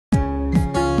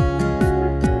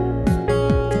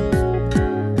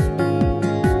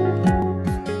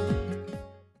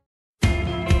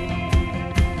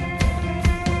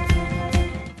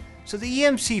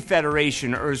EMC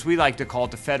Federation, or as we like to call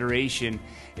it, the Federation,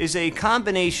 is a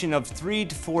combination of 3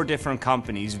 to 4 different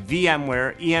companies: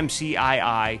 VMware,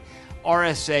 EMCII,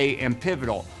 RSA, and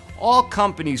Pivotal, all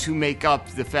companies who make up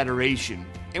the Federation.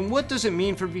 And what does it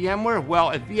mean for VMware?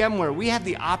 Well, at VMware, we have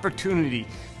the opportunity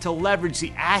to leverage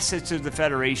the assets of the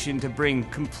Federation to bring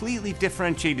completely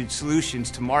differentiated solutions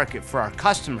to market for our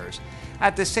customers.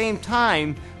 At the same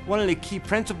time, one of the key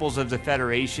principles of the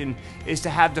Federation is to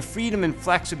have the freedom and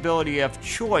flexibility of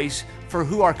choice for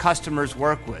who our customers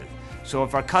work with. So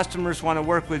if our customers want to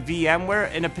work with VMware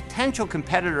and a potential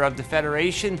competitor of the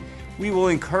Federation, we will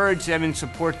encourage them and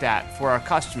support that for our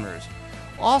customers.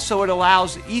 Also, it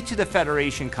allows each of the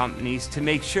Federation companies to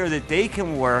make sure that they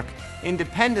can work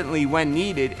independently when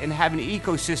needed and have an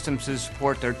ecosystem to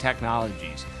support their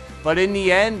technologies. But in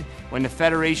the end, when the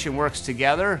Federation works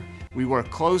together, we work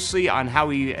closely on how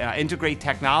we integrate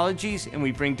technologies, and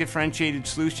we bring differentiated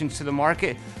solutions to the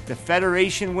market. The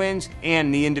Federation wins,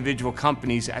 and the individual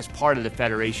companies as part of the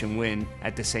Federation win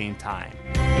at the same time.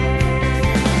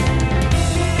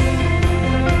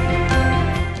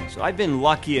 So I've been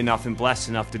lucky enough and blessed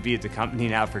enough to be at the company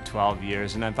now for 12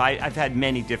 years, and I've had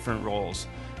many different roles.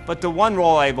 But the one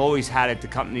role I've always had at the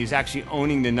company is actually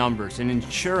owning the numbers and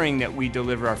ensuring that we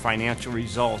deliver our financial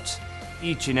results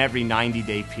each and every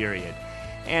 90-day period.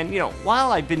 And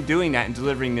while I've been doing that and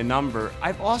delivering the number,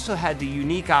 I've also had the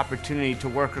unique opportunity to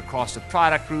work across the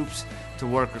product groups, to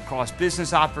work across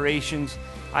business operations.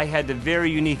 I had the very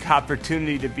unique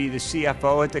opportunity to be the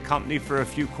CFO at the company for a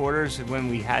few quarters when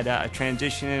we had a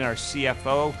transition in our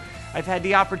CFO. I've had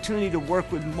the opportunity to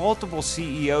work with multiple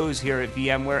CEOs here at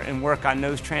VMware and work on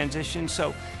those transitions.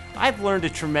 So I've learned a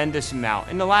tremendous amount.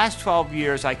 In the last 12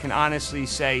 years, I can honestly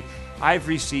say I've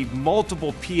received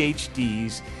multiple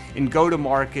PhDs in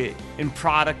go-to-market, in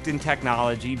product and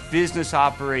technology, business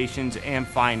operations, and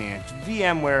finance.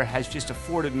 VMware has just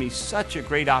afforded me such a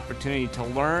great opportunity to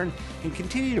learn and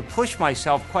continue to push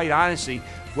myself, quite honestly,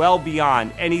 well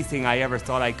beyond anything I ever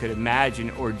thought I could imagine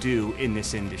or do in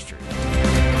this industry.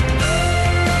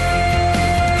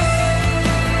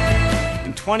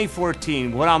 In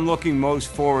 2014, what I'm looking most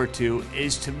forward to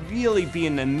is to really be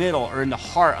in the middle or in the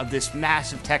heart of this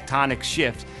massive tectonic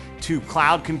shift to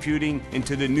cloud computing and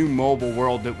to the new mobile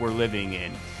world that we're living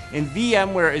in. And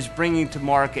VMware is bringing to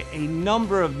market a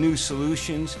number of new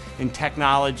solutions and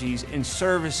technologies and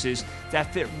services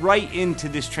that fit right into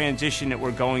this transition that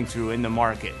we're going through in the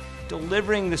market,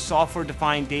 delivering the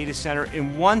software-defined data center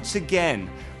and once again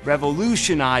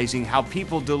revolutionizing how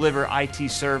people deliver IT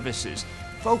services,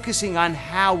 focusing on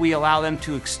how we allow them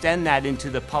to extend that into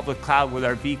the public cloud with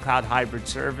our vCloud hybrid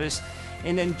service,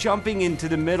 and then jumping into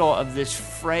the middle of this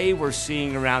fray we're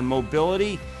seeing around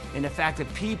mobility and the fact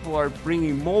that people are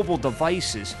bringing mobile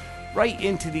devices right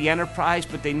into the enterprise,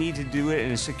 but they need to do it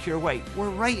in a secure way. We're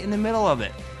right in the middle of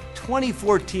it.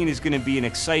 2014 is going to be an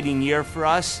exciting year for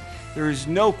us. There is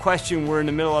no question we're in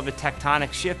the middle of a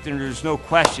tectonic shift, and there's no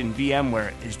question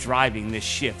VMware is driving this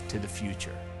shift to the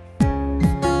future.